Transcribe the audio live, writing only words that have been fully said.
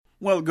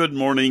Well, good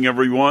morning,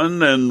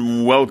 everyone,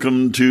 and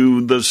welcome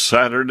to the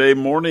Saturday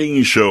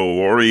Morning Show.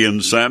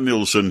 Orion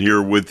Samuelson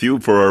here with you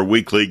for our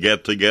weekly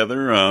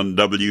get-together on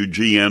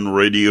WGN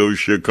Radio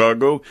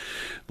Chicago.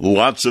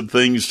 Lots of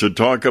things to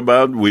talk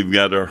about. We've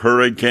got a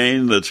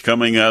hurricane that's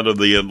coming out of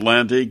the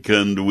Atlantic,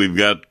 and we've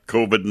got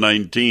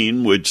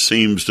COVID-19, which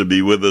seems to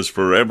be with us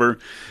forever.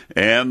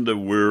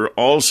 And we're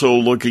also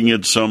looking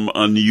at some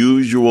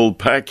unusual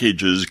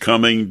packages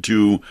coming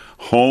to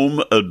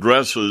home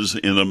addresses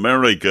in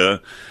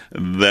America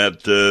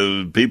that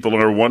people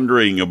are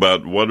wondering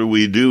about. What do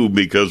we do?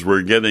 Because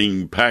we're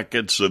getting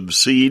packets of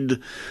seed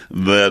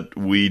that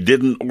we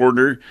didn't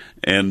order,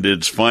 and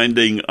it's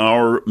finding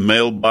our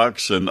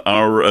mailbox and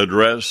our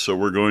address. So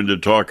we're going to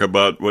talk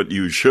about what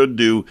you should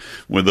do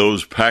with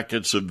those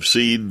packets of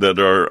seed that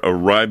are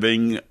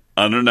arriving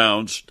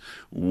unannounced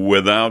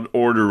without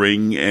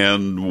ordering,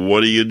 and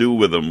what do you do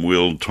with them?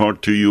 We'll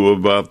talk to you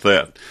about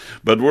that.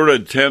 But we're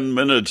at 10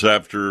 minutes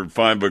after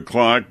 5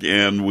 o'clock,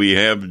 and we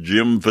have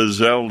Jim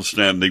Fizzell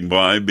standing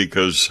by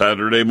because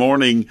Saturday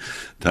morning,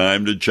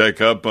 time to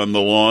check up on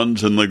the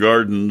lawns and the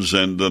gardens,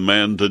 and the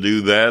man to do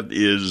that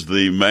is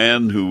the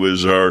man who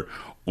is our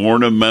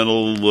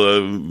ornamental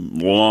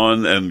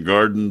lawn and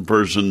garden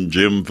person,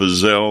 Jim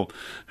Fizzell,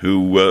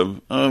 who,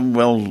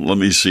 let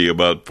me see,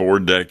 about 4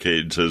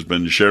 decades has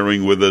been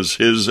sharing with us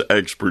his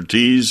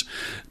expertise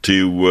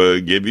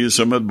to give you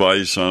some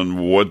advice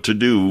on what to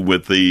do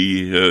with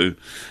the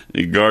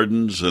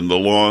gardens and the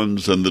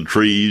lawns and the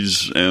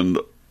trees and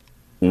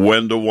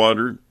when to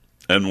water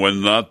and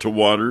when not to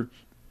water.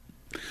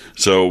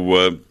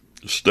 So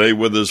stay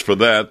with us for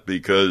that,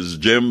 because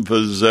Jim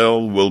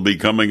Fizzell will be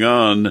coming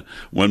on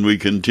when we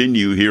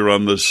continue here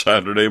on the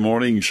Saturday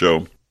Morning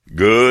Show.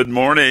 Good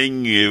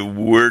morning.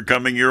 We're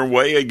coming your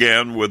way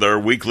again with our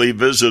weekly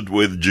visit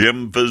with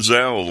Jim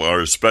Fizzell,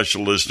 our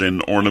specialist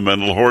in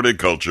ornamental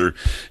horticulture,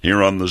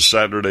 here on the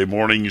Saturday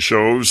Morning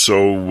Show.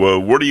 So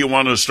where do you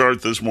want to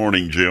start this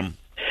morning, Jim?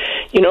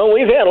 You know,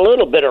 we've had a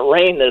little bit of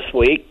rain this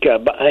week.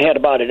 I had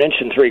about 1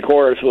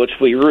 3/4 inches, which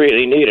we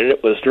really needed.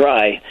 It was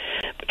dry.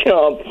 But, you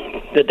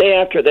know, the day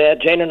after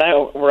that, Jane and I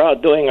were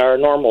out doing our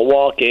normal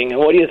walking, and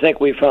what do you think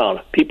we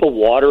found? People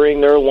watering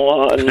their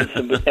lawns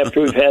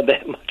after we've had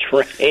that much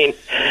rain.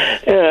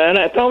 And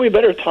I thought we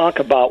better talk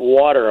about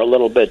water a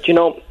little bit. You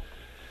know,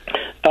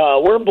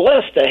 we're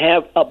blessed to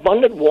have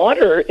abundant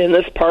water in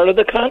this part of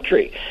the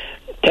country.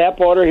 Tap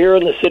water here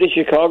in the city of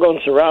Chicago and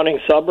surrounding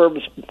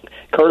suburbs,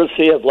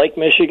 courtesy of Lake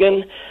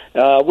Michigan.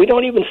 We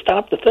don't even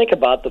stop to think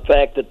about the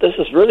fact that this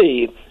is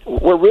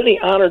we're really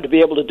honored to be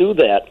able to do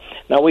that.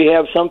 Now, we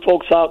have some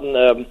folks out in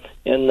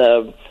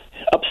the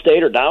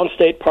upstate or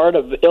downstate part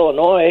of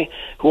Illinois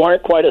who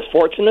aren't quite as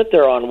fortunate.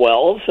 They're on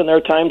wells, and there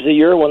are times a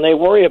year when they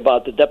worry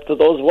about the depth of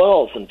those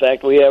wells. In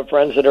fact, we have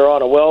friends that are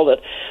on a well that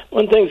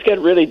when things get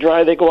really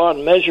dry, they go out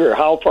and measure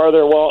how far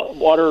their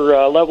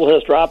water level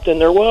has dropped in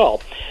their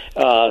well.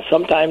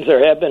 Sometimes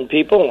there have been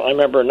people, I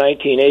remember in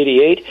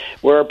 1988,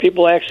 where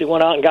people actually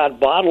went out and got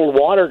bottled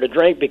water to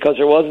drink because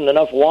there wasn't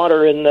enough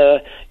water in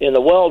the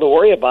well to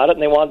worry about it,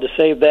 and they wanted to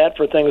save that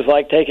for things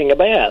like taking a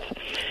bath.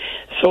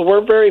 So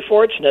we're very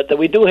fortunate that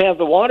we do have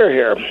the water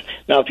here.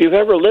 Now, if you've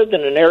ever lived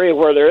in an area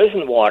where there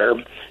isn't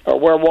water, or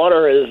where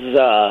water is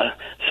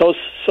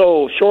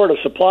so short of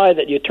supply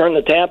that you turn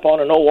the tap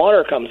on and no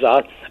water comes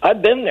out,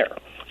 I've been there,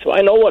 so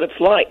I know what it's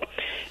like.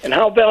 And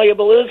how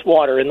valuable is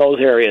water in those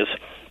areas?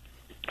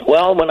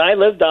 Well, when I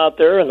lived out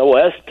there in the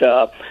West,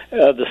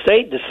 the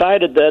state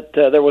decided that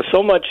there was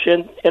so much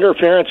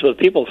interference with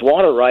people's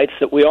water rights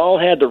that we all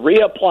had to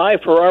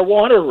reapply for our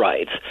water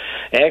rights.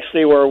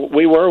 Actually, where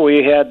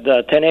we had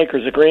 10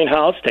 acres of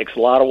greenhouse, takes a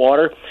lot of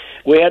water.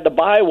 We had to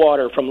buy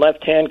water from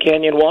Left Hand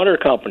Canyon Water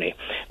Company.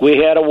 We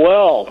had a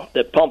well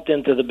that pumped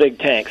into the big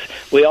tanks.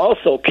 We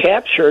also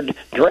captured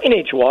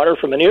drainage water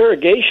from an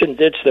irrigation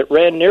ditch that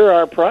ran near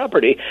our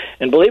property.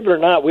 And believe it or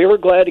not, we were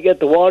glad to get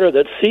the water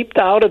that seeped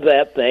out of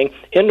that thing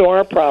into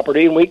our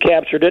property, and we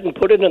captured it and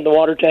put it in the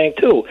water tank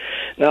too.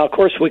 Now, of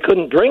course, we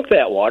couldn't drink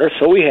that water,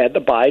 so we had to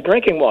buy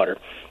drinking water.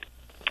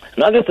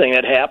 Another thing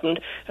that happened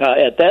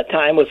at that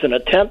time was an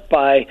attempt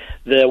by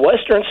the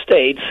western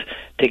states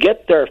to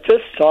get their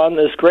fists on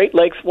this Great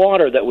Lakes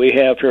water that we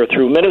have here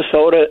through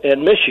Minnesota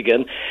and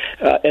Michigan.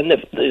 And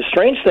the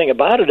strange thing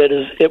about it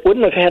is it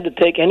wouldn't have had to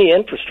take any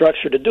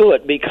infrastructure to do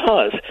it,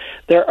 because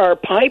there are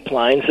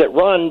pipelines that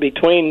run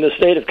between the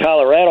state of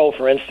Colorado,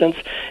 for instance,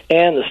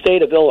 and the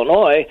state of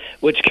Illinois,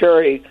 which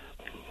carry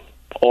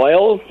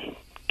oil,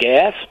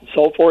 gas,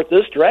 so forth,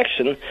 this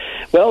direction.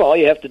 Well, all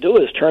you have to do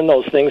is turn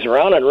those things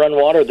around and run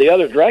water the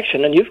other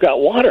direction, and you've got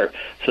water.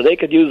 So they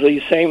could use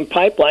these same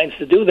pipelines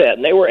to do that,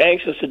 and they were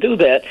anxious to do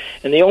that.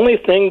 And the only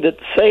thing that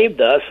saved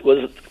us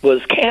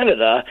was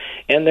Canada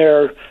and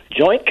their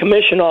Joint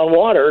Commission on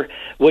Water,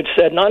 which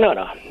said,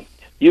 no.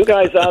 You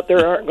guys out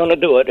there aren't going to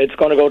do it. It's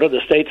going to go to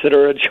the states that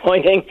are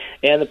adjoining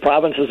and the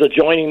provinces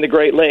adjoining the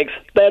Great Lakes.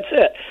 That's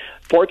it.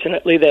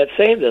 Fortunately, that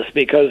saved us,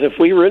 because if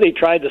we really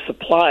tried to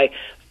supply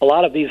a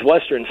lot of these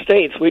western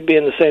states, we'd be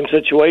in the same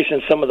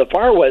situation some of the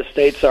far west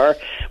states are,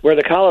 where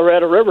the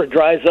Colorado River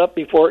dries up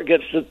before it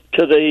gets to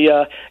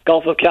the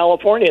Gulf of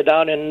California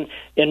down in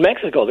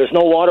Mexico. There's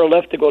no water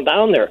left to go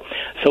down there.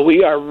 So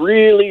we are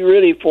really,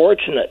 really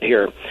fortunate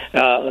here.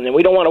 And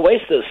we don't want to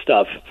waste this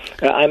stuff.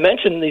 I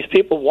mentioned these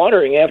people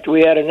watering after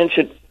we had an inch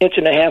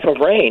and a half of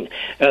rain.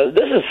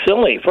 This is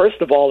silly.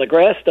 First of all, the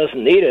grass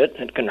doesn't need it.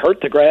 It can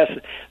hurt the grass,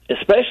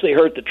 especially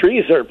hurt the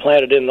trees that are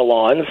planted in the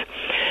lawns.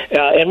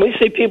 And we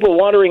see people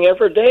watering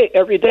every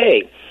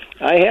day.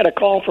 I had a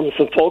call from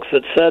some folks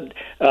that said,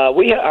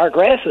 our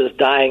grass is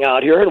dying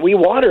out here, and we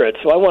water it.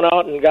 So I went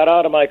out and got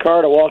out of my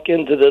car to walk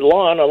into the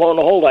lawn, and lo and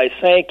behold, I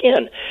sank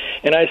in.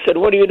 And I said,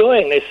 what are you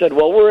doing? They said,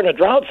 well, we're in a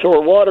drought, so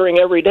we're watering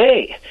every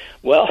day.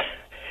 Well,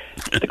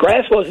 the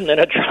grass wasn't in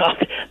a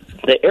drought.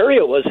 The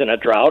area was in a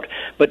drought,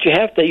 but you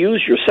have to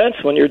use your sense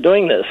when you're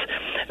doing this.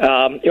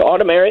 Your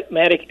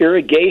automatic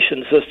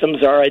irrigation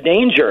systems are a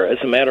danger, as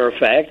a matter of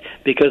fact,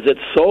 because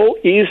it's so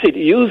easy to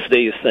use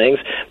these things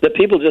that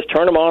people just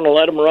turn them on and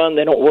let them run.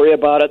 They don't worry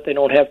about it. They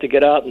don't have to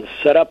get out and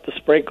set up the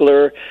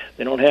sprinkler.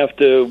 They don't have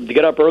to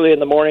get up early in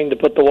the morning to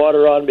put the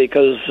water on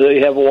because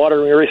you have a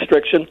watering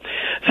restriction.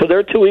 So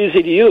they're too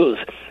easy to use.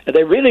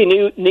 They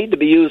really need to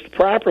be used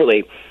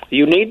properly.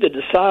 You need to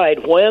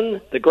decide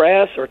when the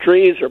grass or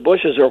trees or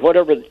bushes or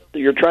whatever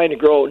you're trying to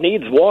grow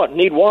need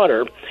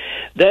water.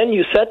 Then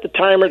you set the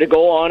timer to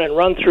go on and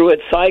run through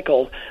its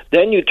cycle.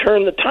 Then you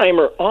turn the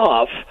timer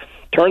off,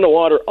 turn the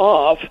water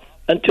off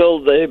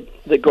until the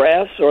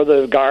grass or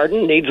the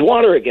garden needs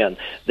water again.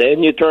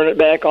 Then you turn it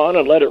back on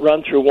and let it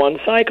run through one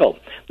cycle.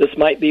 This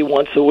might be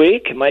once a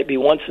week. It might be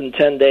once in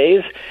 10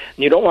 days.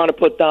 You don't want to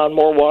put down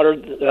more water.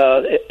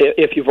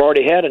 If you've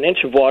already had an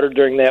inch of water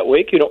during that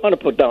week, you don't want to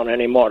put down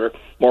any more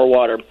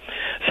water.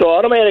 So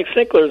automatic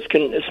sprinklers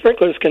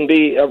can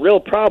be a real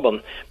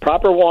problem.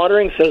 Proper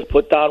watering says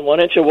put down 1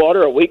 inch of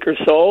water a week or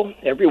so,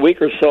 every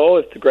week or so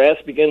if the grass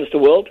begins to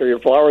wilt or your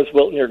flowers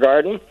wilt in your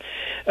garden.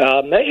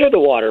 Measure the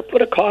water.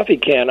 Put a coffee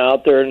can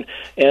out there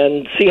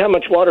and see how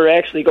much water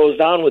actually goes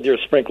down with your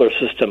sprinkler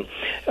system.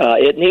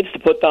 It needs to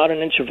put down 1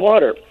 inch of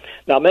water.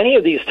 Now, many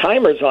of these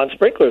timers on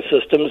sprinkler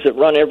systems that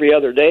run every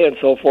other day and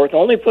so forth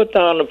only put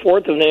down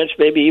 1/4 of an inch,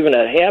 maybe even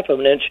 1/2 of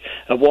an inch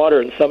of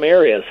water in some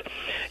areas.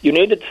 You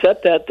need to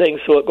set that thing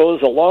so it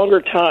goes a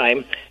longer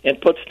time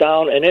and puts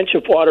down 1 inch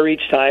of water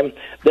each time,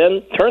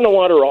 then turn the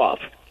water off.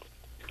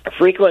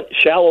 Frequent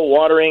shallow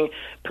watering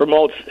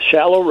promotes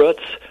shallow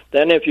roots.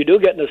 Then if you do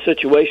get in a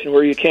situation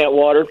where you can't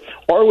water,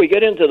 or we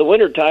get into the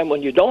wintertime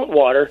when you don't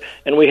water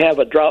and we have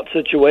a drought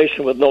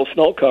situation with no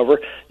snow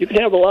cover, you can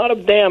have a lot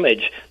of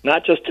damage,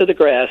 not just to the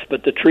grass,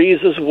 but the trees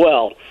as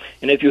well.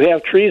 And if you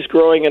have trees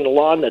growing in the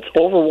lawn that's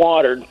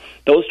overwatered,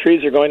 those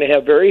trees are going to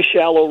have very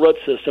shallow root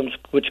systems,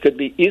 which could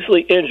be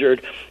easily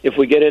injured if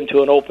we get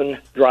into an open,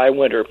 dry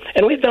winter.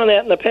 And we've done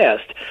that in the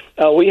past.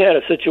 We had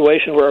a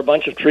situation where a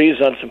bunch of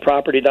trees on some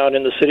property down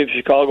in the city of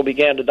Chicago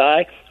began to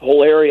die, a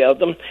whole area of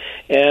them,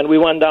 and we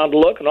went down to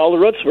look, and all the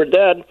roots were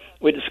dead.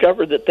 We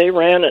discovered that they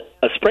ran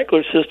a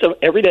sprinkler system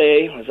every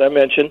day, as I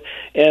mentioned,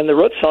 and the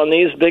roots on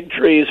these big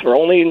trees were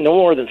only no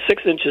more than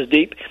 6 inches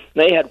deep.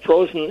 They had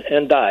frozen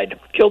and died,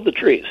 killed the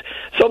trees.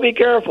 So be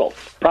careful.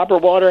 Proper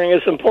watering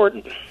is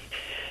important.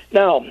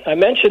 Now, I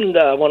mentioned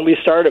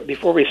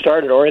before we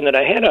started, Orion, that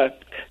I had a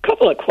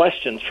couple of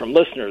questions from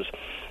listeners.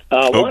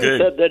 One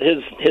said that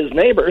his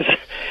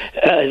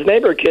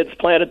neighbor kids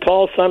planted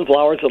tall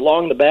sunflowers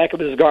along the back of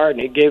his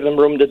garden. He gave them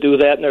room to do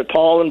that, and they're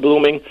tall and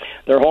blooming.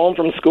 They're home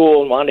from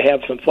school and want to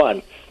have some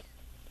fun.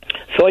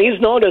 So he's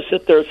noticed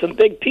that there's some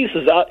big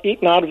pieces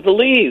eaten out of the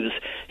leaves.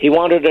 He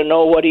wanted to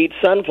know what eats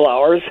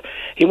sunflowers.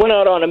 He went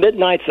out on a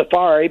midnight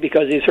safari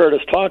because he's heard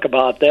us talk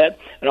about that,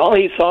 and all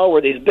he saw were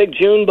these big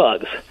June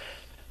bugs.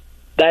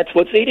 That's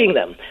what's eating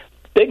them.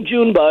 Big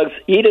June bugs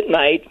eat at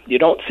night. You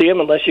don't see them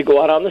unless you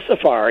go out on the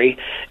safari.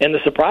 And the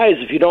surprise,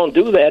 if you don't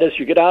do that, is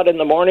you get out in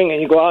the morning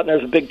and you go out and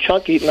there's a big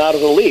chunk eaten out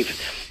of the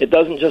leaf. It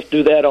doesn't just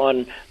do that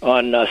on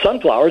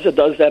sunflowers. It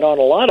does that on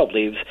a lot of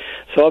leaves.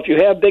 So if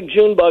you have big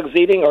June bugs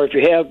eating, or if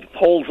you have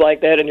holes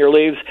like that in your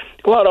leaves,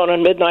 go out on a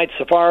midnight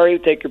safari,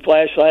 take your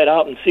flashlight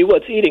out and see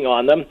what's eating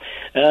on them.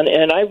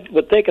 And I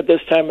would think at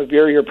this time of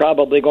year you're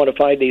probably going to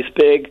find these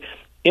big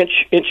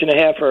inch and a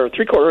half or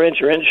 3/4 inch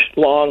or inch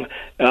long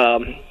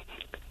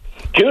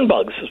June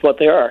bugs is what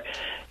they are.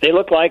 They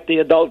look like the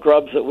adult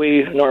grubs that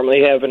we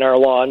normally have in our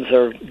lawns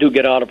or do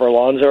get out of our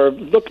lawns, or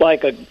look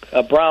like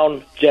a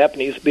brown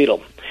Japanese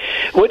beetle.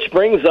 Which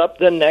brings up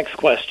the next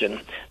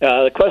question.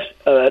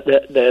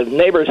 The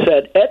neighbor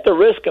said, at the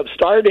risk of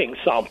starting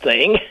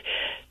something,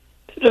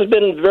 there's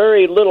been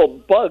very little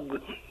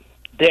bug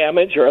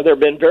damage, or there have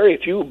been very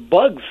few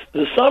bugs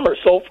this summer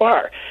so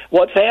far.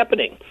 What's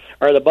happening?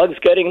 Are the bugs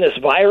getting this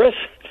virus?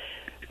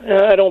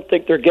 I don't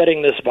think they're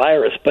getting this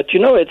virus, but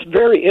it's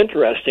very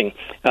interesting.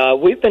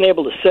 We've been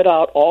able to sit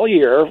out all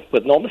year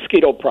with no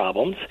mosquito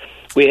problems.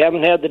 We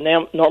haven't had the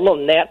normal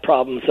gnat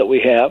problems that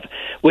we have.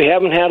 We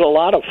haven't had a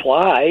lot of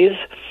flies.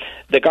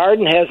 The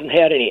garden hasn't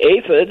had any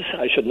aphids.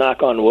 I should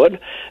knock on wood.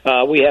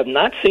 We have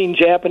not seen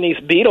Japanese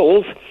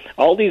beetles.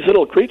 All these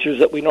little creatures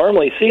that we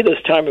normally see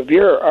this time of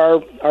year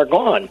are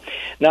gone.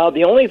 Now,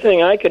 the only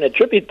thing I can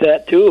attribute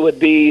that to would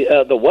be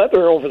the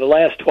weather over the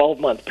last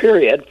 12-month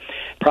period.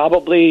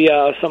 Probably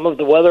some of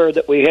the weather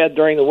that we had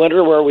during the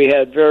winter where we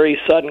had very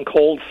sudden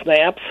cold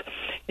snaps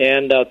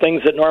and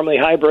things that normally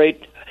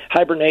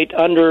hibernate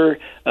under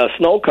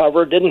snow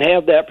cover didn't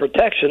have that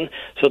protection,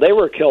 so they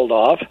were killed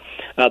off.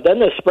 Then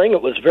this spring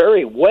it was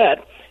very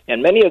wet,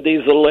 and many of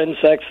these little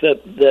insects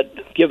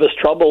that give us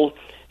trouble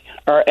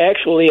are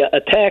actually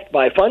attacked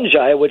by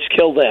fungi, which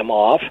kill them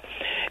off.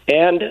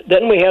 And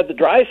then we had the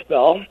dry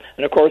spell,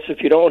 and of course,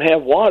 if you don't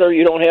have water,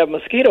 you don't have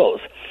mosquitoes.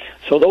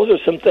 So those are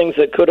some things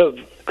that could have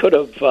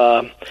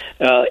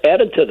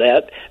added to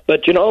that.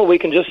 But, we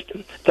can just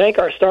thank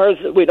our stars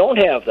that we don't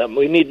have them.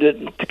 We need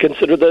to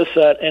consider this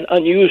an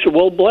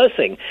unusual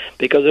blessing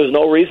because there's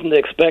no reason to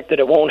expect that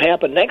it won't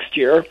happen next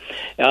year.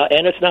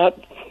 And it's not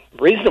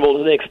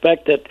reasonable to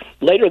expect that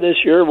later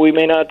this year we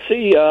may not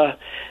see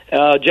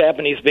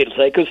Japanese beetles.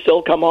 They could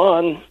still come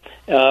on.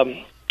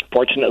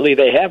 Fortunately,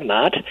 they have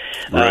not.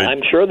 Right.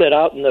 I'm sure that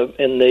out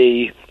in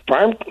the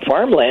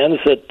farmlands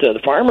that the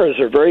farmers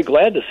are very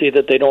glad to see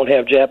that they don't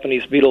have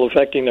Japanese beetle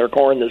affecting their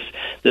corn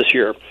this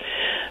year.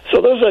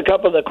 So those are a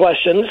couple of the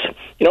questions.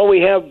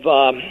 We have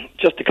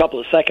just a couple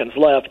of seconds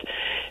left.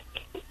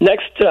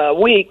 Next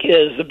week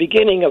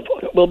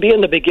will be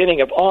in the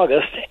beginning of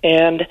August,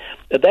 and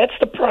that's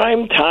the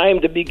prime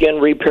time to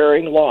begin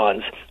repairing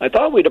lawns. I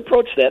thought we'd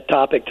approach that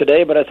topic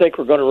today, but I think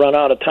we're going to run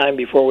out of time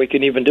before we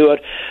can even do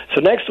it.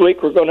 So next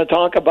week we're going to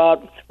talk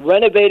about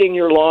renovating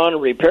your lawn,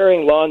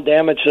 repairing lawn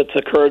damage that's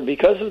occurred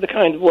because of the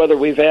kind of weather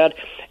we've had,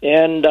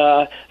 and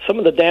some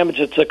of the damage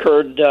that's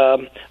occurred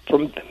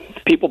from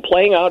people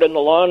playing out in the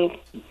lawn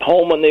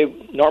home when they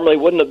normally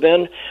wouldn't have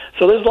been.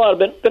 So there's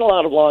been a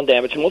lot of lawn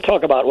damage, and we'll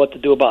talk about what to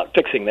do about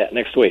fixing that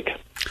next week.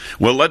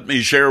 Well, let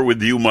me share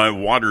with you my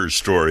water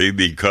story,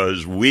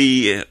 because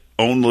we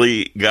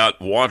only got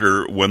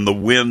water when the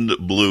wind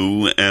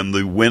blew and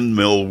the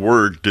windmill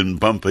worked in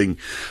pumping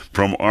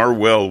from our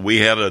well.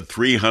 We had a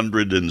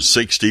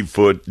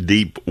 360-foot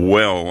deep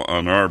well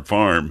on our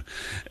farm,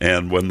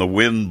 and when the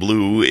wind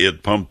blew,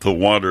 it pumped the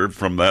water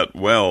from that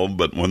well,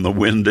 but when the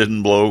wind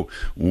didn't blow,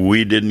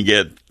 we didn't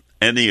get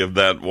any of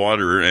that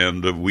water,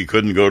 and we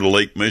couldn't go to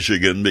Lake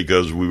Michigan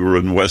because we were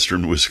in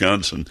western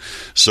Wisconsin.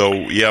 So,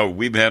 yeah,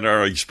 we've had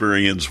our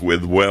experience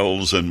with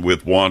wells and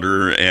with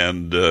water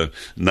and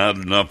not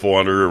enough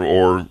water,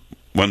 or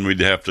when we'd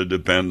have to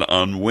depend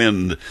on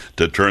wind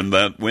to turn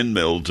that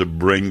windmill to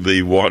bring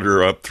the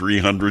water up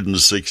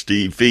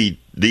 360 feet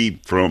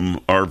deep from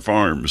our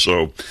farm.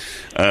 So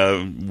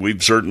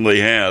we've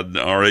certainly had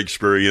our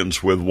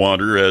experience with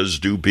water, as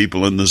do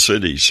people in the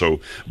city.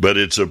 So, but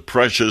it's a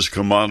precious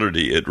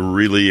commodity. It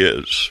really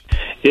is.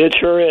 It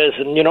sure is.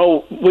 And,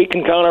 we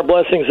can count our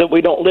blessings that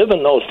we don't live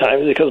in those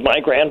times, because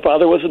my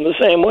grandfather was in the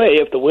same way.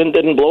 If the wind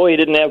didn't blow, he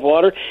didn't have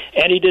water,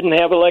 and he didn't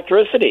have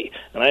electricity.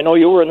 And I know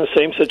you were in the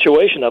same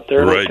situation up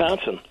there in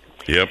Wisconsin.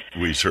 Yep,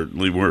 we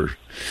certainly were.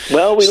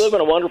 Well, we live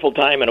in a wonderful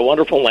time in a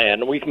wonderful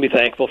land, and we can be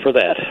thankful for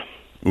that.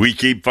 We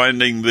keep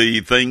finding the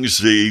things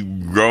to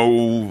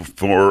grow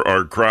for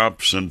our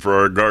crops and for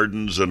our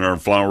gardens and our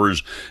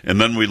flowers,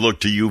 and then we look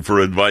to you for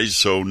advice.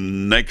 So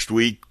next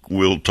week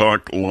we'll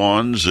talk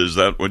lawns. Is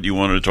that what you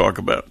want to talk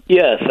about?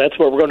 Yes, that's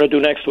what we're going to do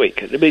next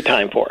week. There'll be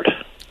time for it.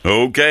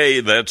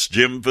 Okay, that's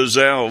Jim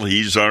Fizzell.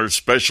 He's our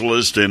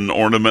specialist in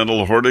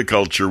ornamental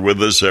horticulture,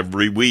 with us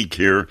every week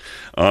here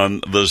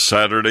on the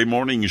Saturday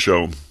Morning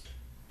Show.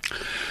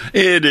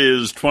 It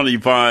is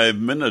 25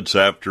 minutes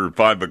after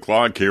 5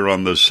 o'clock here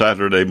on the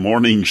Saturday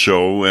Morning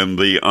Show, and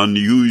the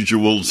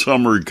unusual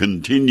summer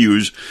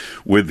continues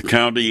with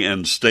county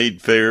and state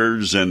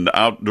fairs and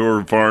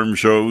outdoor farm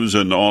shows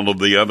and all of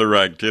the other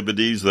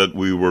activities that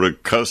we were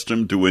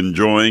accustomed to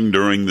enjoying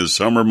during the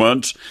summer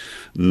months.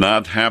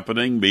 Not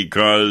happening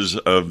because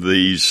of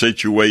the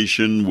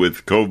situation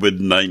with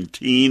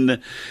COVID-19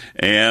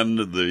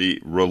 and the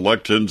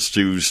reluctance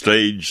to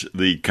stage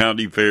the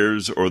county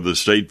fairs or the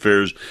state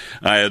fairs.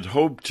 I had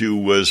hoped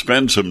to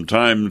spend some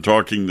time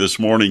talking this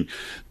morning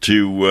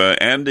to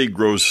Andy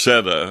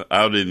Grosetta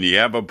out in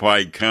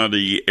Yavapai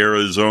County,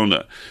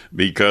 Arizona,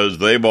 because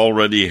they've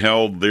already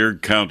held their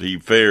county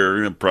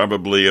fair,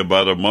 probably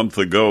about a month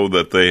ago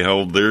that they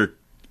held their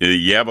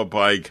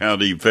Yavapai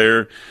County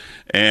Fair,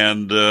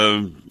 and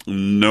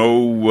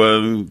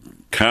no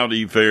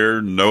county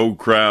fair, no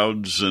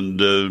crowds,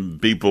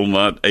 and people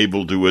not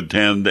able to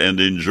attend and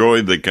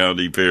enjoy the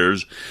county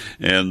fairs.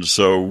 And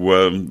so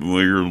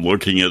we're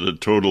looking at a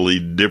totally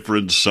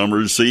different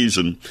summer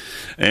season.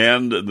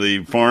 And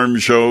the farm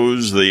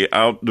shows, the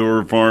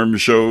outdoor farm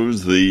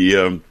shows,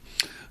 the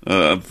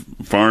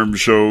farm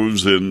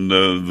shows in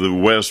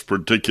the West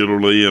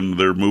particularly, and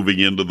they're moving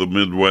into the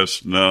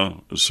Midwest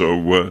now.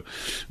 So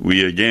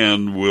we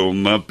again will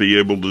not be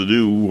able to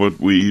do what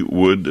we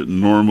would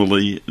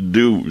normally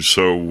do.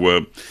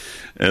 So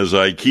as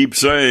I keep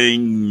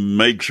saying,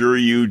 make sure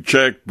you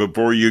check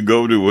before you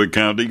go to a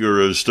county or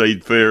a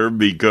state fair,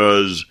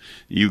 because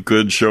you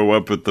could show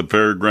up at the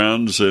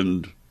fairgrounds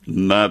and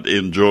not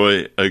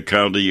enjoy a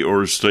county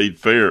or state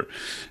fair.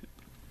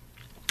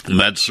 And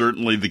that's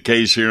certainly the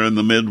case here in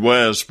the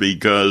Midwest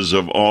because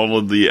of all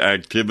of the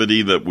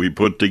activity that we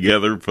put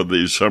together for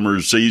the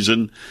summer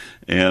season,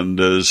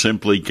 and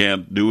simply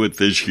can't do it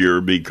this year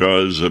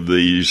because of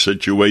the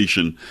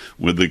situation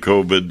with the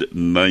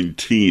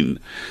COVID-19.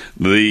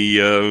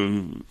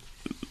 The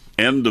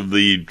end of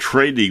the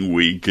trading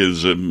week,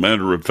 as a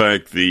matter of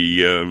fact,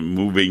 the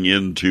moving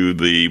into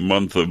the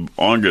month of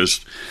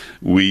August,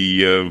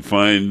 we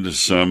find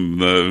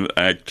some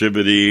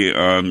activity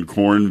on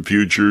corn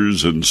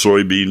futures and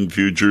soybean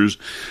futures,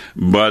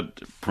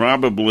 but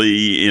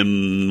probably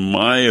in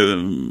my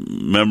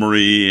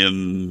memory,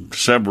 in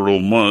several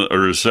months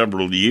or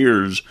several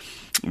years,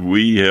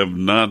 we have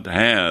not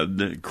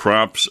had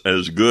crops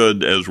as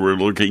good as we're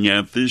looking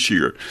at this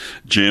year.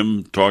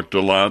 Jim talked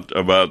a lot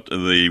about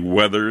the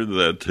weather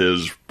that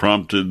has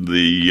prompted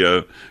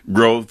the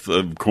growth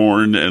of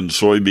corn and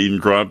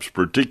soybean crops,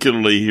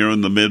 particularly here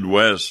in the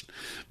Midwest,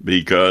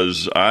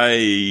 because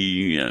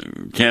I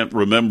can't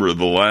remember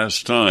the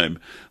last time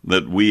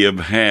that we have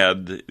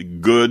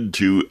had good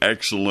to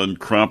excellent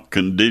crop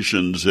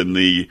conditions in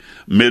the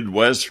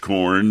Midwest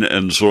corn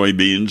and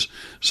soybeans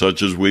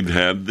such as we've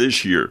had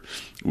this year.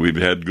 We've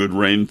had good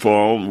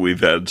rainfall,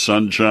 we've had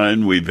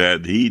sunshine, we've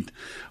had heat,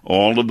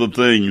 all of the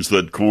things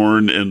that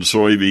corn and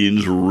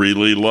soybeans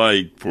really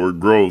like for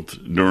growth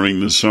during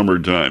the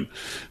summertime.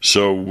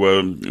 So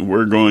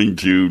we're going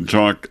to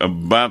talk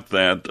about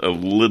that a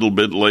little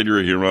bit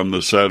later here on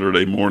the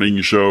Saturday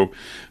morning show,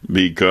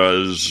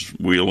 because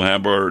we'll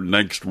have our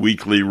next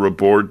weekly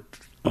report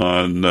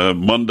on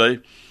Monday.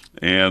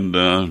 And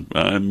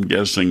I'm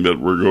guessing that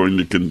we're going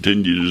to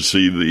continue to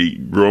see the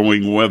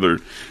growing weather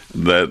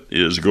that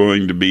is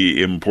going to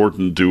be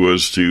important to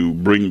us to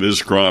bring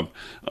this crop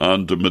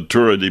onto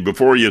maturity.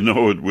 Before you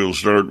know it, we'll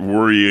start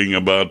worrying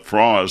about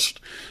frost.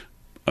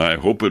 I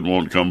hope it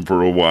won't come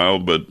for a while,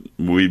 but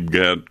we've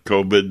got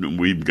COVID,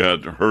 we've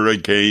got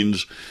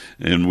hurricanes,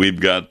 and we've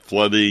got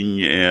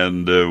flooding,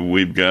 and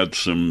we've got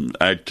some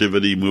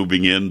activity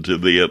moving into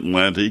the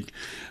Atlantic.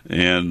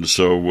 And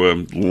so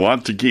a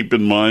lot to keep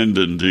in mind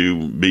and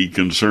to be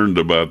concerned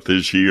about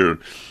this year.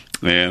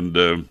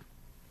 And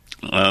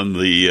on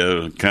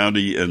the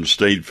county and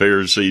state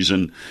fair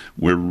season,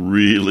 we're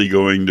really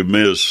going to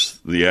miss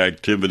the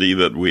activity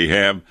that we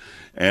have.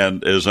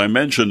 And as I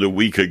mentioned a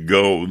week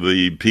ago,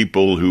 the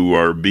people who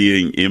are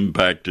being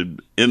impacted,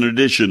 in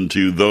addition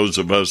to those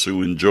of us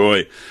who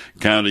enjoy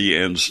county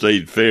and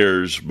state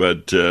fairs,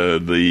 but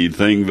the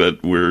thing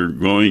that we're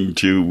going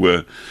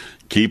to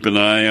keep an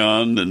eye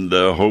on and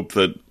hope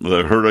that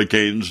the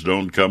hurricanes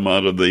don't come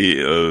out of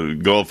the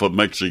Gulf of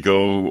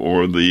Mexico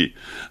or the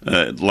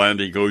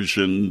Atlantic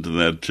Ocean,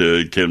 that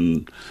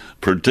can,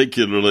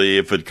 particularly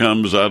if it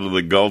comes out of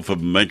the Gulf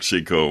of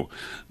Mexico,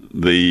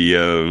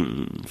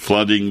 the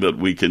flooding that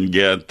we can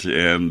get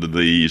and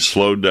the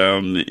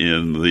slowdown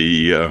in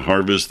the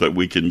harvest that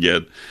we can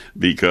get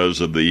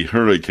because of the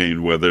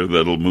hurricane weather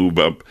that'll move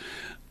up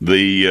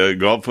the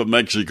Gulf of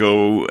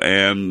Mexico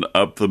and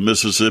up the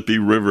Mississippi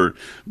River,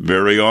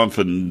 very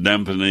often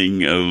dampening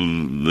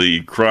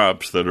the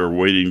crops that are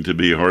waiting to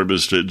be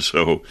harvested.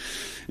 So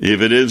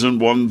if it isn't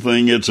one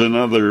thing, it's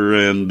another,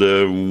 and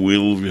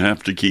we'll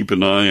have to keep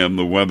an eye on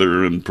the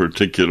weather, and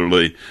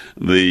particularly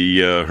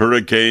the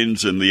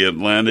hurricanes in the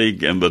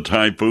Atlantic and the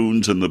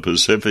typhoons in the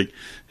Pacific.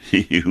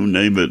 You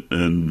name it,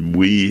 and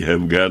we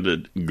have got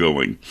it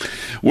going.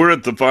 We're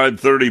at the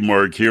 5:30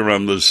 mark here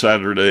on the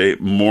Saturday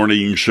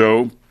morning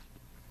show,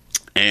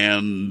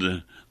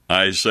 and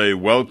I say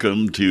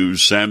welcome to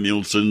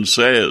Samuelson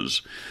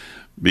Says,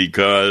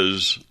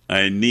 because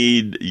I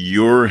need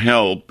your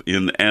help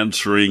in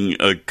answering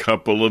a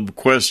couple of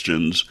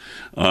questions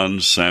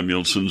on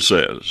Samuelson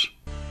Says.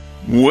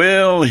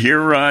 Well,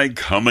 here I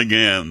come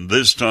again,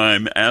 this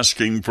time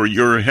asking for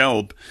your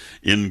help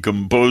in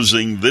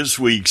composing this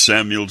week's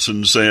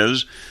Samuelson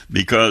Says,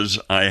 because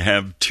I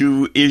have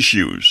two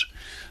issues.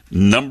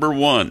 Number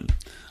one,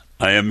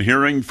 I am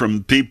hearing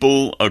from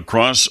people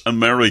across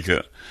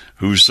America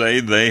who say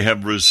they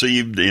have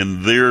received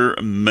in their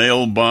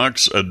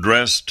mailbox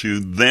addressed to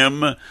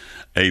them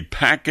a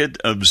packet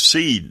of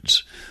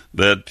seeds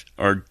that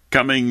are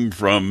coming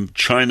from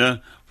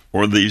China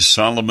or the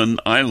Solomon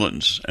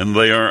Islands, and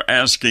they are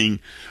asking,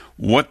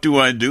 what do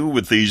I do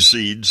with these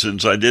seeds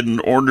since I didn't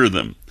order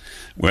them?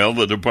 Well,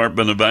 the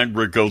Department of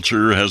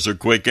Agriculture has a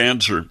quick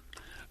answer.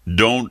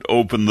 Don't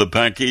open the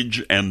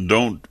package and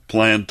don't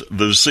plant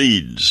the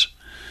seeds.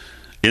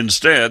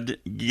 Instead,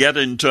 get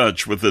in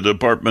touch with the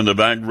Department of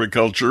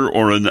Agriculture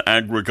or an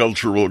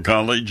agricultural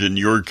college in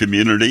your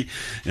community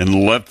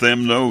and let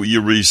them know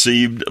you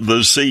received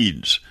the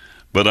seeds.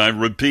 But I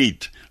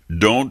repeat,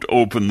 don't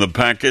open the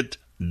packet,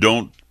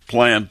 don't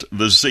plant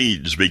the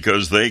seeds,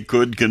 because they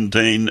could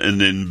contain an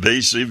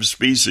invasive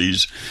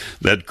species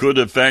that could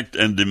affect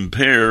and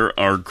impair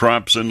our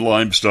crops and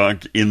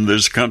livestock in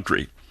this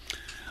country.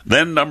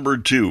 Then number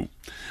 2,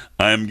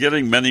 I am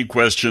getting many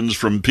questions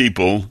from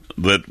people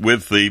that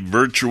with the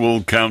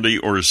virtual county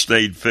or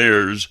state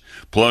fairs,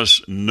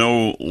 plus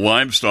no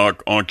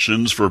livestock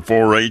auctions for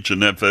 4-H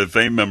and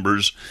FFA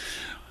members,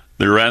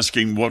 they're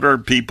asking what are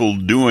people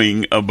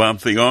doing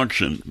about the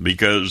auction,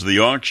 because the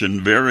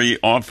auction very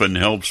often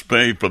helps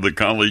pay for the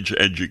college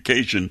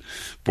education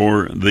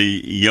for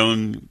the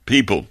young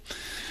people.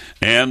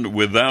 And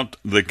without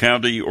the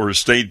county or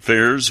state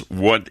fairs,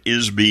 what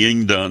is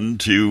being done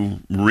to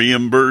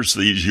reimburse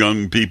these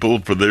young people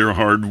for their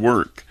hard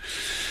work?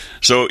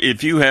 So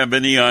if you have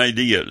any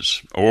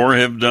ideas or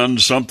have done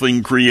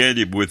something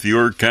creative with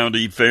your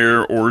county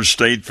fair or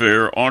state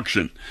fair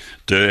auction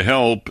to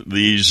help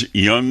these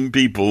young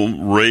people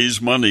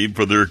raise money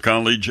for their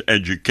college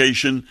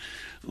education,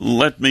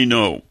 let me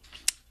know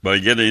by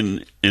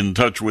getting in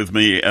touch with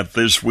me at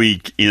This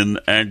Week in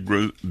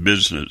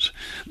Agribusiness.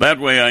 That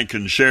way I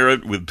can share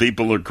it with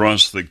people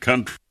across the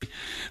country.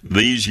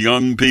 These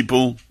young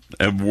people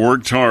have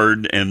worked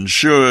hard and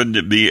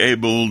should be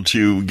able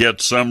to get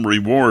some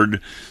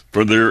reward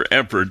for their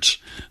efforts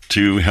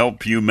to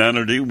help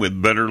humanity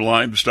with better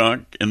livestock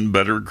and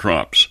better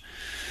crops.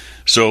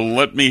 So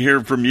let me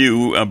hear from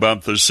you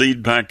about the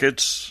seed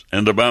packets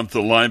and about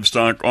the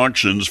livestock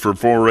auctions for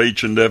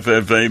 4-H and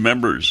FFA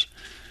members.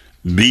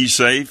 Be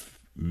safe,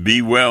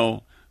 be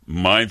well.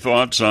 My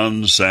thoughts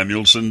on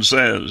Samuelson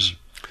Says.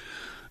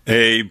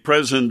 A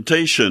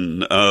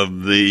presentation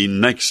of the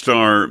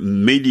Nexstar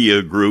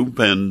Media Group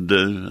and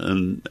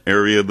an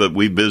area that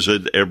we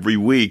visit every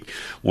week,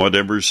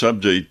 whatever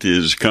subject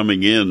is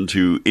coming in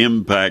to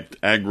impact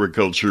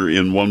agriculture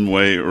in one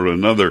way or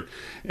another.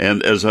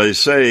 And as I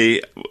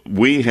say,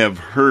 we have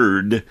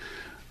heard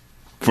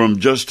from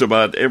just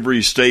about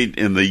every state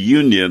in the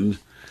union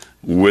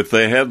with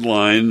the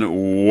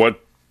headline,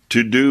 "What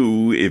to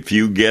do if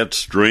you get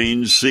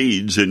strange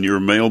seeds in your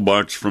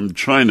mailbox from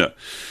China."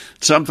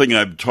 Something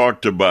I've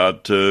talked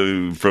about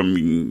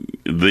from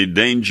the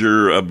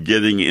danger of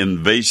getting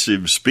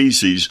invasive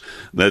species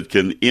that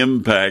can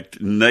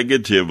impact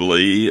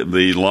negatively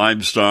the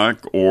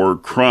livestock or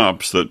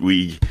crops that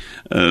we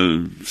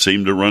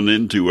seem to run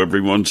into every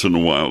once in a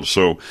while.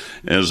 So,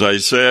 as I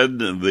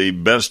said, the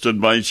best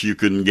advice you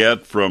can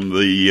get from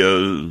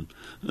the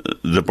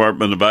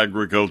Department of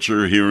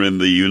Agriculture here in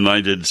the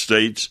United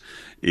States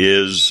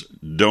is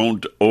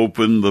don't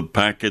open the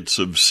packets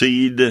of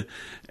seed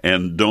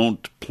and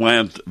don't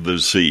plant the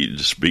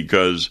seeds,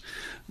 because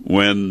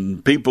when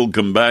people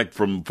come back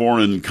from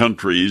foreign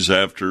countries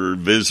after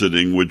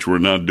visiting, which we're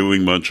not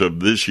doing much of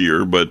this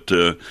year, but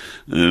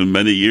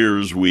many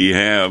years we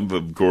have,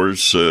 of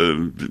course,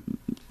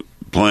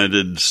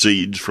 planted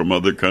seeds from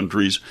other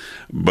countries,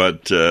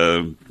 but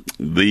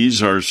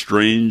these are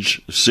strange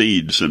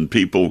seeds, and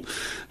people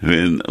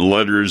in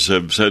letters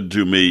have said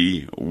to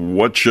me,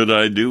 what should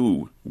I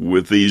do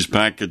with these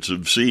packets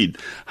of seed?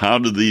 How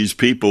do these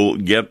people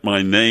get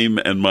my name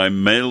and my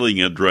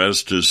mailing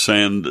address to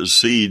send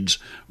seeds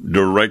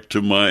direct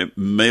to my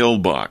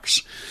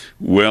mailbox?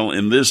 Well,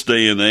 in this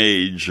day and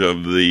age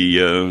of the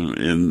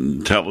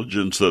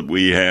intelligence that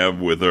we have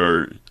with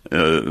our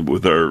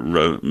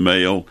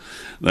mail,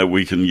 that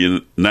we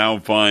can now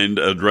find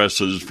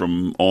addresses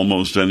from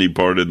almost any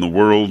part in the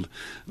world,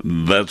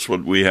 that's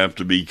what we have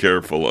to be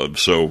careful of.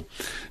 So,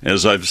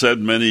 as I've said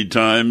many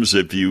times,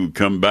 if you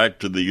come back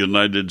to the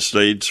United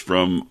States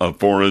from a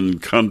foreign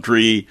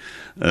country,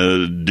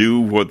 do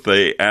what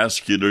they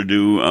ask you to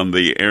do on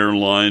the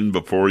airline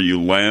before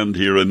you land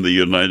here in the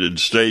United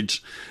States,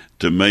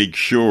 to make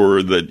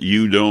sure that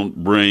you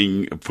don't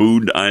bring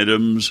food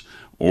items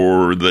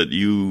or that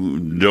you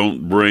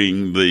don't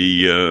bring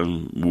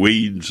the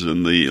weeds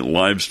and the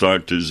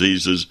livestock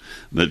diseases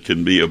that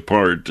can be a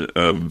part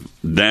of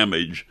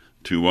damage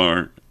to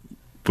our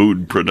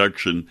food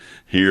production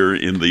here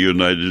in the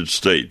United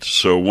States.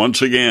 So once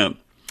again,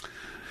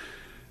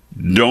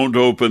 don't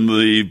open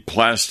the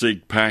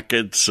plastic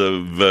packets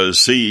of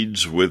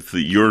seeds with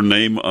your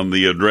name on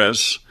the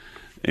address,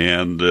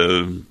 and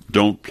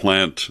don't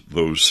plant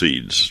those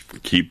seeds.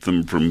 Keep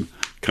them from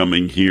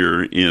coming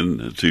here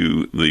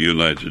into the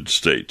United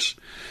States.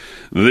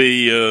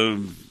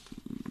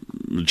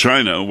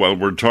 China, while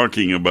we're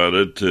talking about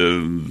it,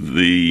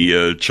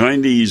 the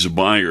Chinese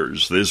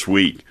buyers this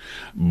week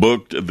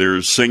booked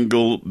their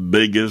single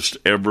biggest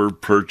ever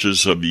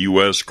purchase of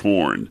U.S.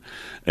 corn,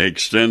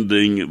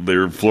 extending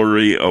their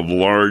flurry of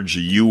large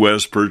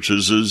U.S.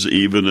 purchases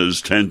even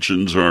as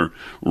tensions are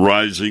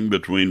rising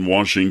between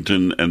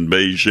Washington and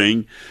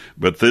Beijing.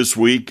 But this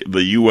week,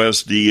 the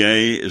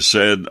USDA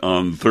said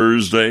on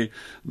Thursday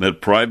that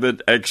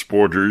private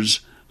exporters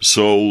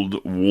sold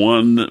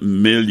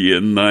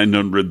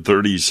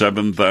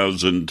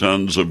 1,937,000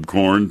 tons of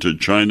corn to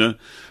China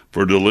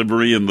for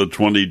delivery in the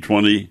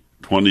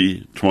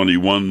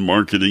 2020-2021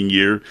 marketing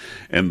year,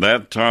 and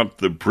that topped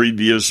the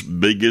previous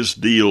biggest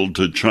deal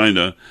to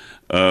China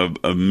of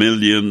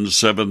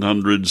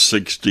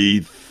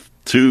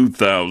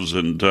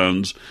 1,762,000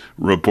 tons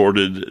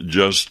reported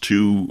just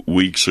 2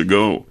 weeks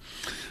ago.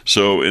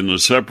 So in a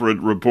separate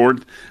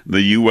report,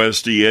 the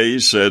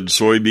USDA said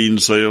soybean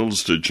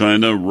sales to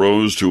China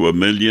rose to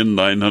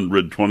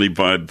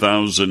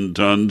 1,925,000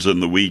 tons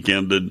in the week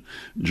ended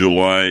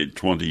July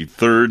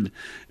 23rd,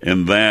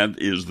 and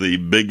that is the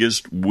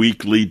biggest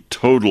weekly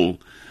total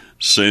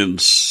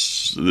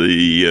since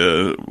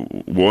the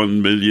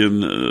 1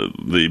 million,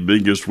 the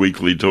biggest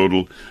weekly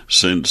total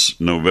since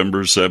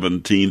November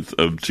 17th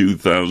of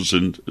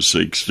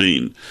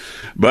 2016.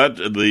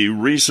 But the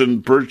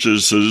recent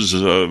purchases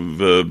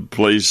of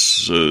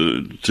place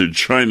to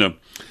China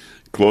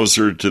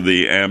closer to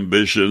the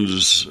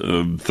ambitions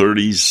of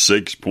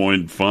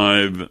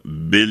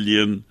 36.5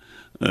 billion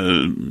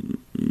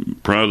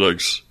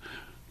products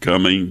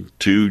coming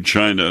to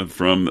China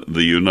from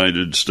the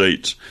United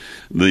States.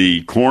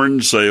 The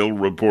corn sale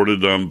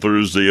reported on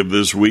Thursday of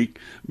this week,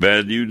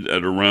 valued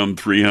at around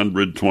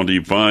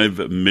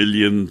 325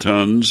 million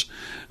tons,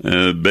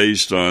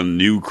 based on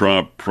new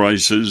crop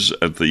prices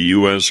at the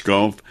U.S.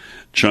 Gulf.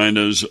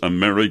 China's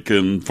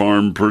American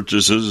farm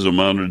purchases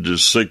amounted to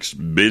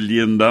 $6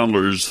 billion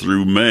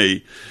through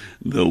May.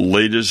 The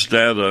latest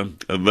data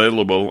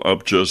available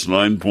up just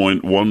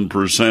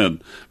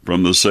 9.1%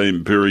 from the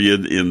same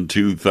period in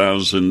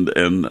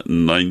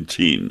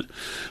 2019.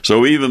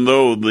 So even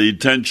though the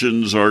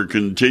tensions are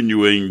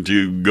continuing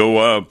to go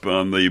up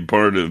on the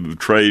part of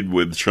trade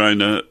with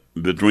China,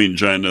 between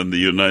China and the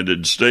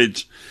United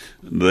States,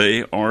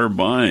 they are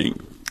buying.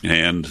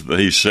 And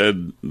they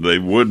said they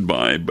would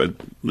buy, but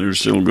they're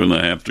still going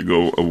to have to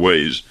go a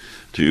ways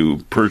to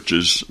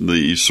purchase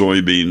the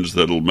soybeans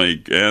that'll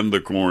make, and the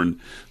corn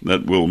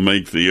that will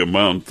make the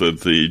amount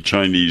that the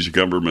Chinese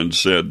government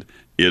said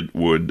it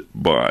would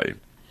buy.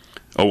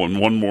 Oh, and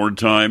one more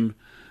time,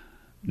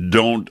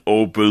 don't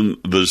open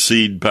the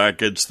seed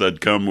packets that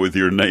come with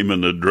your name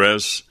and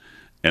address,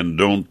 and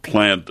don't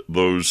plant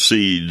those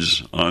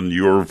seeds on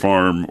your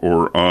farm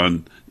or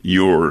on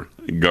your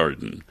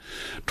garden.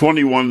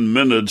 21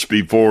 minutes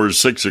before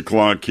 6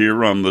 o'clock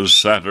here on the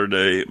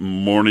Saturday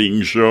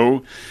morning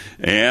show,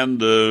 and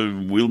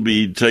we'll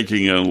be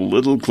taking a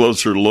little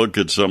closer look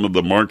at some of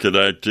the market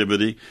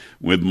activity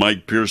with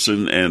Mike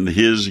Pearson and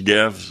his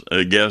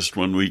guest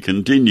when we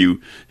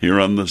continue here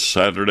on the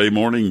Saturday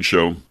morning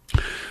show.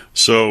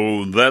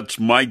 So that's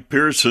Mike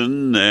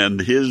Pearson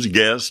and his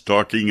guest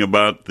talking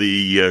about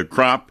the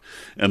crop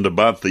and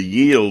about the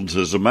yields.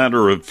 As a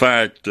matter of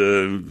fact,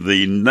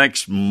 the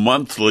next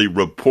monthly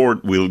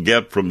report we'll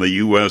get from the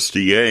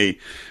USDA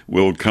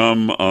will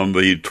come on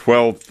the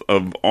 12th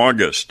of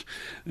August.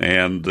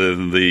 And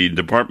the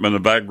Department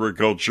of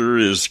Agriculture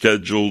is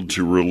scheduled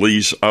to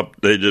release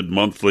updated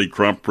monthly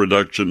crop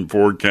production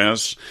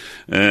forecasts,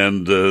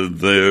 and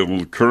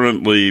they'll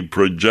currently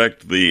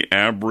project the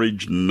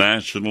average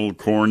national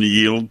corn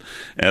yield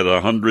at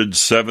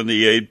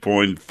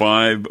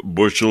 178.5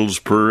 bushels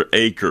per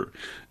acre.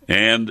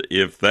 And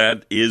if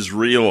that is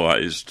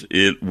realized,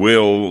 it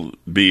will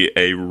be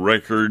a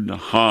record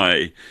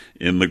high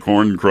in the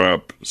corn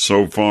crop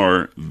so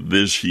far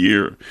this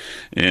year.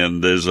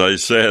 And as I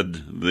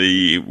said,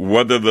 the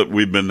weather that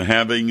we've been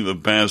having the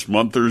past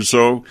month or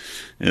so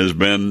has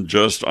been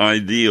just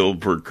ideal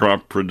for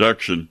crop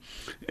production.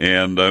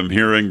 And I'm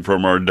hearing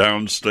from our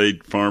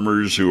downstate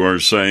farmers who are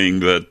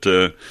saying that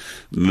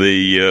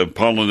the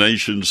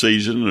pollination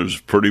season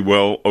is pretty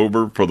well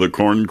over for the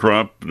corn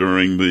crop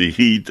during the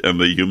heat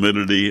and the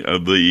humidity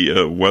of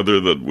the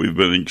weather that we've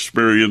been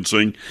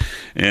experiencing.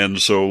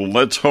 And so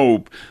let's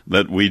hope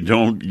that we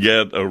don't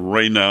get a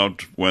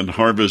rainout when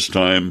harvest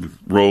time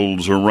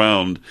rolls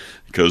around,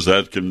 because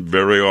that can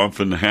very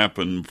often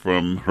happen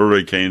from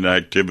hurricane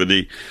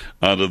activity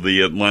out of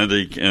the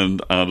Atlantic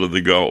and out of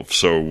the Gulf.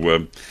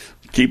 So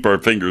keep our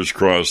fingers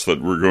crossed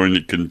that we're going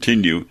to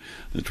continue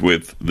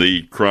with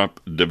the crop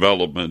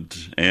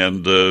development.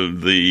 And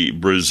the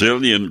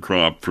Brazilian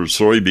crop for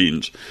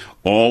soybeans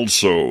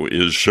also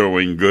is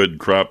showing good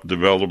crop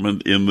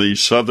development in the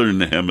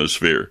southern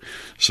hemisphere.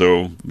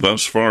 So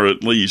thus far,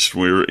 at least,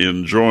 we're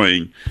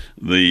enjoying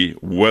the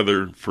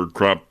weather for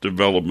crop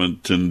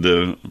development, and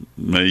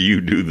may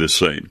you do the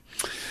same.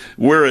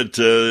 We're at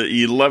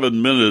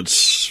 11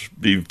 minutes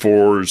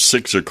before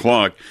 6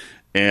 o'clock.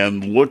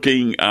 And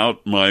looking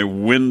out my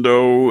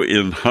window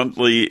in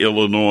Huntley,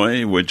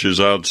 Illinois, which is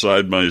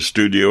outside my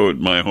studio at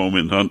my home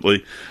in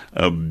Huntley,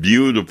 a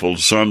beautiful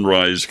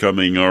sunrise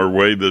coming our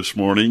way this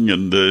morning,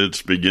 and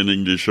it's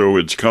beginning to show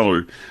its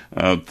color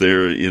out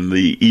there in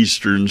the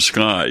eastern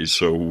sky.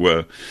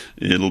 So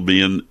it'll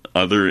be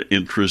another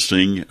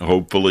interesting,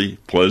 hopefully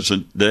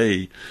pleasant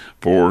day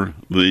for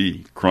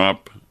the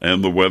crop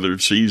and the weather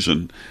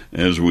season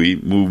as we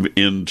move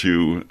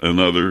into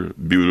another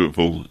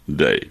beautiful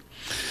day.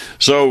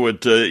 So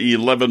at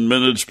 11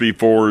 minutes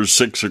before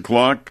 6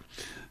 o'clock,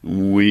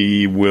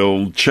 we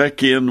will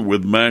check in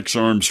with Max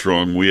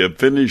Armstrong. We have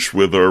finished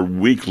with our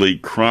weekly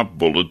crop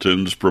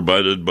bulletins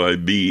provided by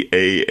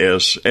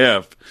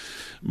BASF,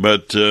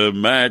 but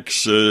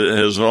Max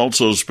has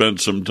also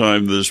spent some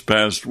time this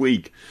past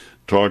week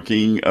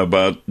talking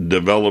about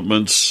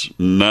developments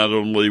not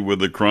only with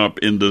the crop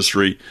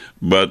industry,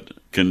 but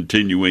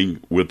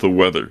continuing with the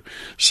weather.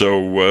 So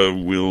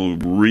we'll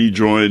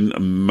rejoin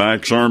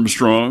Max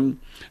Armstrong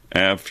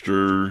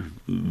after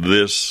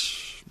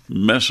this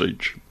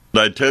message.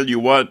 I tell you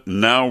what,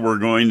 now we're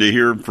going to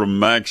hear from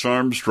Max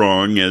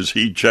Armstrong as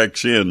he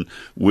checks in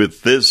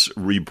with this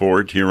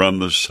report here on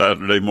the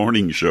Saturday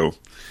Morning Show.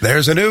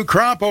 There's a new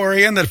crop,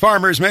 Orion, that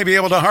farmers may be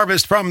able to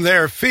harvest from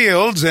their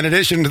fields in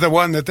addition to the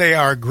one that they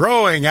are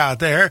growing out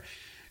there.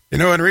 You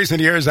know, in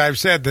recent years, I've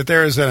said that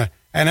there's an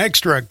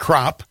extra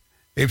crop,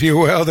 if you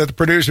will, that the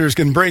producers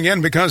can bring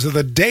in because of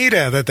the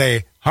data that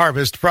they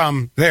harvest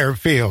from their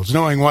fields,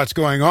 knowing what's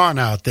going on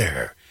out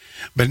there.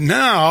 But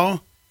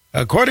now,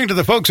 according to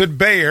the folks at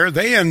Bayer,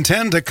 they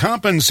intend to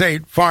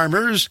compensate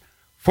farmers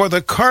for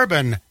the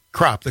carbon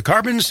crop, the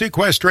carbon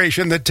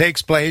sequestration that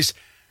takes place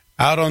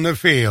out on the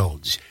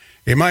fields.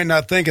 You might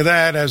not think of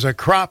that as a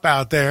crop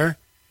out there,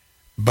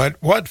 but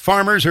what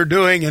farmers are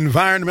doing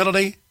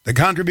environmentally, the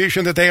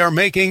contribution that they are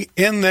making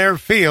in their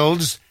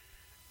fields,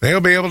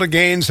 they'll be able to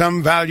gain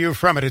some value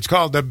from it. It's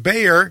called the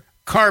Bayer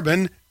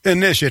Carbon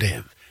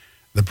Initiative.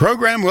 The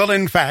program will,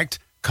 in fact,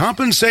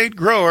 compensate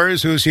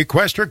growers who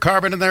sequester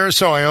carbon in their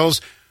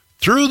soils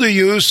through the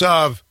use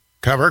of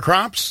cover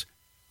crops,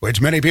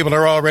 which many people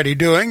are already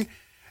doing,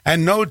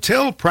 and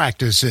no-till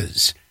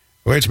practices,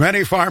 which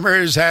many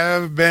farmers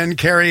have been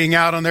carrying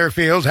out on their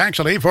fields,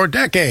 actually, for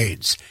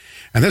decades.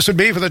 And this would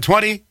be for the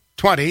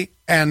 2020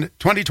 and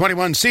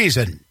 2021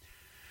 season.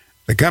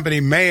 The company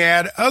may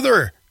add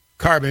other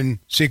carbon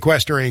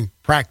sequestering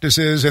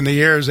practices in the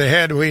years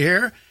ahead, we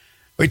hear.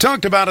 We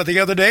talked about it the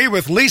other day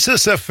with Lisa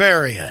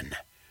Safarian.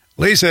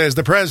 Lisa is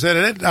the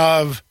president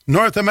of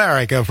North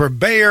America for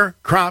Bayer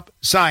Crop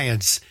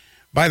Science.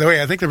 By the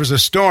way, I think there was a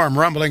storm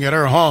rumbling at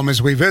her home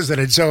as we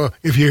visited, so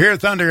if you hear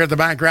thunder in the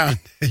background,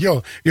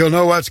 you'll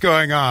know what's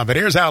going on. But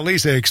here's how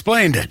Lisa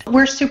explained it.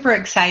 We're super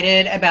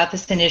excited about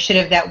this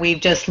initiative that we've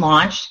just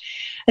launched.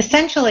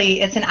 Essentially,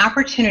 it's an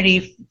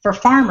opportunity for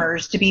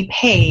farmers to be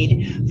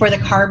paid for the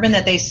carbon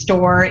that they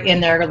store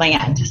in their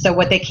land. So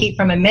what they keep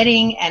from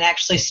emitting and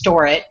actually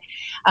store it.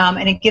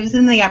 And it gives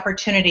them the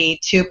opportunity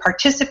to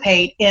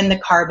participate in the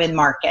carbon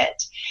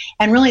market.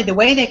 And really the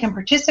way they can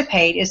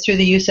participate is through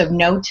the use of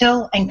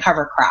no-till and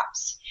cover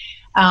crops.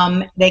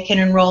 They can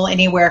enroll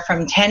anywhere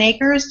from 10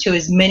 acres to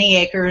as many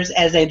acres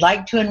as they'd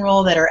like to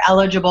enroll that are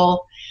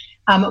eligible.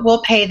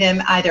 We'll pay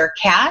them either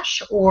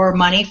cash or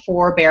money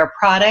for Bayer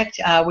product,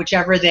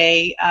 whichever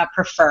they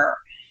prefer.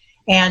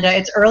 And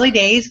it's early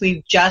days.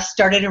 We've just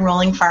started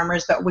enrolling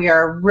farmers, but we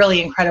are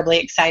really incredibly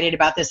excited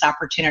about this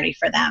opportunity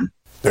for them.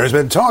 There's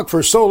been talk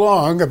for so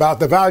long about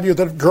the value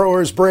that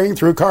growers bring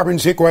through carbon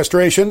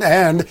sequestration,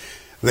 and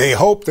they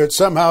hope that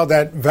somehow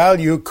that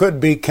value could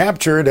be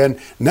captured, and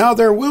now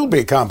there will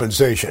be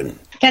compensation.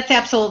 That's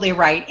absolutely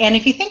right. And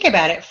if you think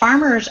about it,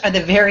 farmers are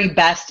the very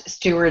best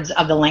stewards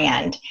of the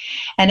land.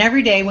 And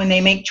every day when they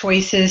make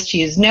choices to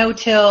use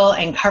no-till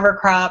and cover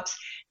crops,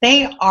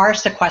 they are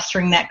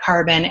sequestering that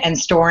carbon and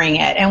storing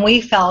it. And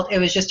we felt it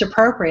was just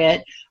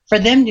appropriate for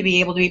them to be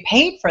able to be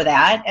paid for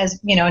that, as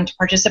you know, and to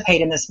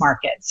participate in this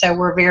market. So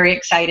we're very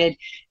excited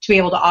to be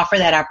able to offer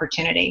that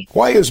opportunity.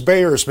 Why is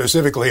Bayer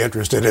specifically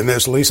interested in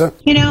this, Lisa?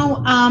 You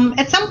know,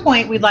 at some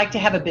point we'd like to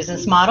have a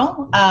business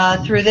model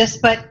through this,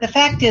 but the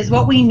fact is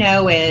what we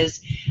know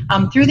is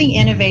through the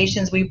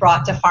innovations we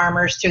brought to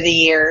farmers through the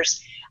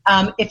years,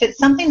 if it's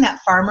something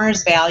that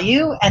farmers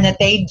value and that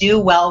they do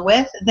well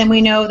with, then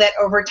we know that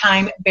over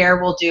time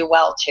Bayer will do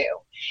well too.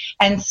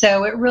 And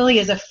so it really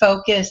is a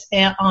focus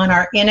on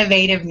our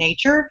innovative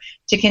nature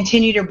to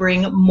continue to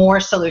bring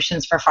more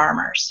solutions for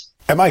farmers.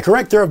 Am I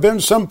correct? There have been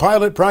some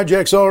pilot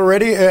projects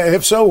already.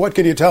 If so, what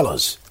can you tell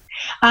us?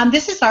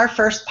 This is our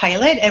first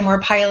pilot, and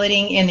we're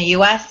piloting in the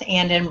U.S.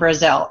 and in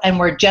Brazil, and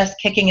we're just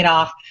kicking it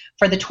off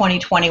for the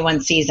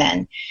 2021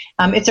 season.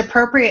 It's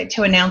appropriate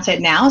to announce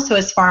it now, so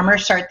as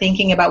farmers start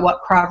thinking about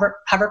what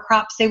cover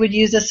crops they would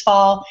use this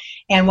fall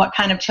and what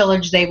kind of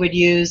tillage they would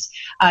use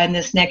in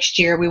this next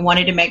year, we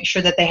wanted to make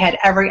sure that they had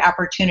every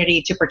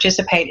opportunity to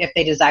participate if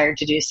they desired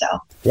to do so.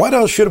 What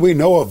else should we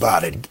know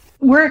about it?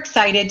 We're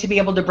excited to be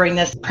able to bring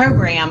this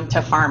program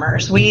to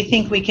farmers. We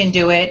think we can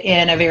do it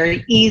in a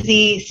very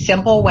easy,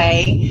 simple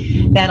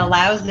way that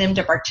allows them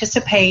to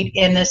participate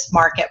in this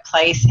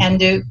marketplace and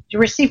to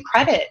receive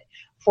credit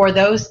for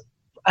those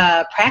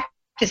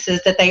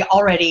practices that they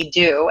already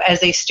do as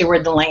they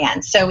steward the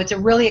land. So it's a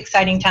really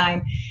exciting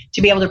time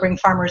to be able to bring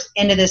farmers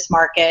into this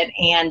market,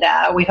 and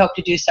we hope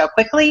to do so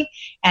quickly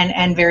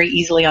and very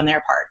easily on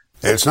their part.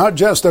 It's not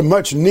just a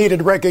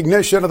much-needed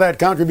recognition of that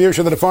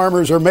contribution that the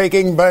farmers are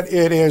making, but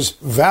it is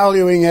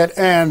valuing it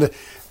and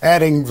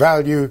adding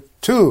value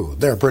to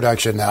their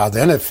production now,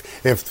 then,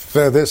 if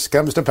this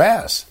comes to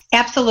pass.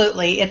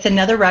 Absolutely. It's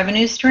another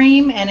revenue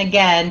stream. And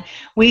again,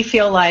 we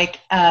feel like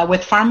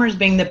with farmers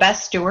being the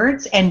best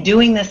stewards and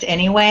doing this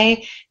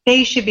anyway,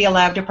 they should be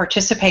allowed to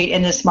participate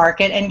in this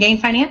market and gain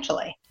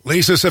financially.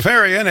 Lisa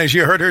Safarian, as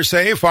you heard her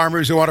say,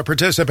 farmers who want to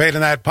participate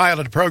in that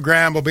pilot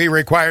program will be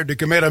required to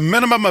commit a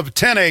minimum of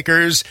 10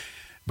 acres,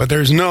 but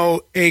there's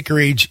no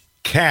acreage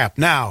cap.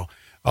 Now,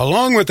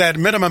 Along with that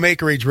minimum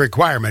acreage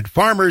requirement,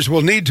 farmers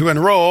will need to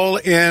enroll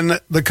in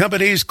the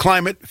company's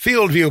Climate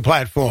FieldView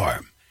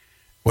platform,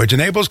 which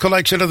enables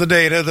collection of the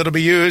data that will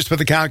be used for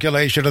the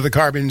calculation of the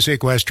carbon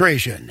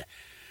sequestration.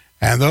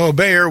 And though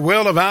Bayer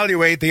will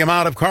evaluate the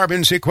amount of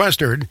carbon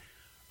sequestered,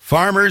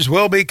 farmers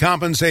will be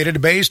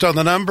compensated based on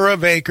the number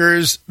of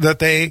acres that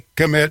they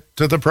commit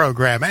to the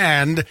program.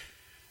 And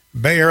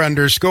Bayer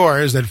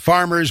underscores that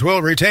farmers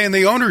will retain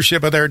the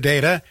ownership of their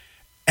data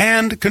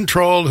and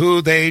control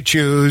who they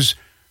choose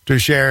to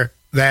share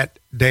that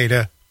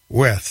data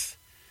with.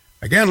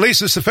 Again,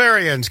 Lisa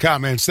Safarian's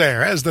comments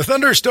there as the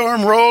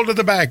thunderstorm rolled to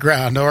the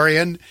background,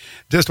 Orion.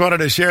 Just wanted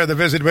to share the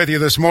visit with you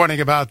this morning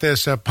about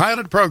this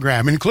pilot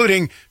program,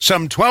 including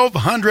some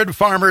 1,200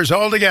 farmers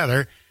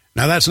altogether.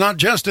 Now, that's not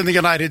just in the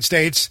United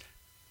States,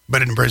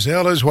 but in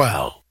Brazil as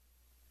well.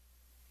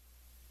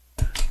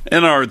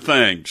 And our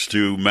thanks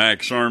to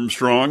Max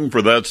Armstrong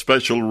for that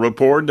special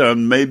report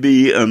on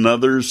maybe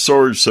another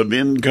source of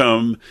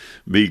income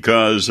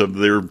because of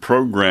their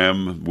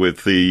program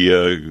with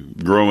the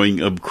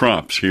growing of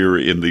crops here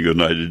in the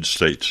United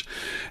States.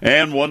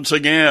 And once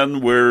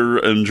again, we're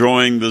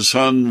enjoying the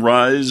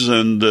sunrise,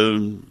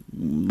 and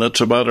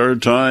that's about our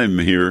time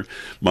here.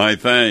 My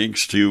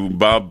thanks to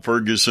Bob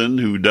Ferguson,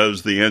 who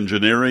does the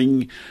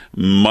engineering.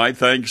 My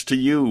thanks to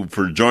you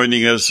for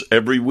joining us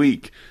every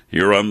week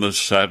here on the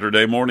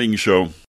Saturday Morning Show.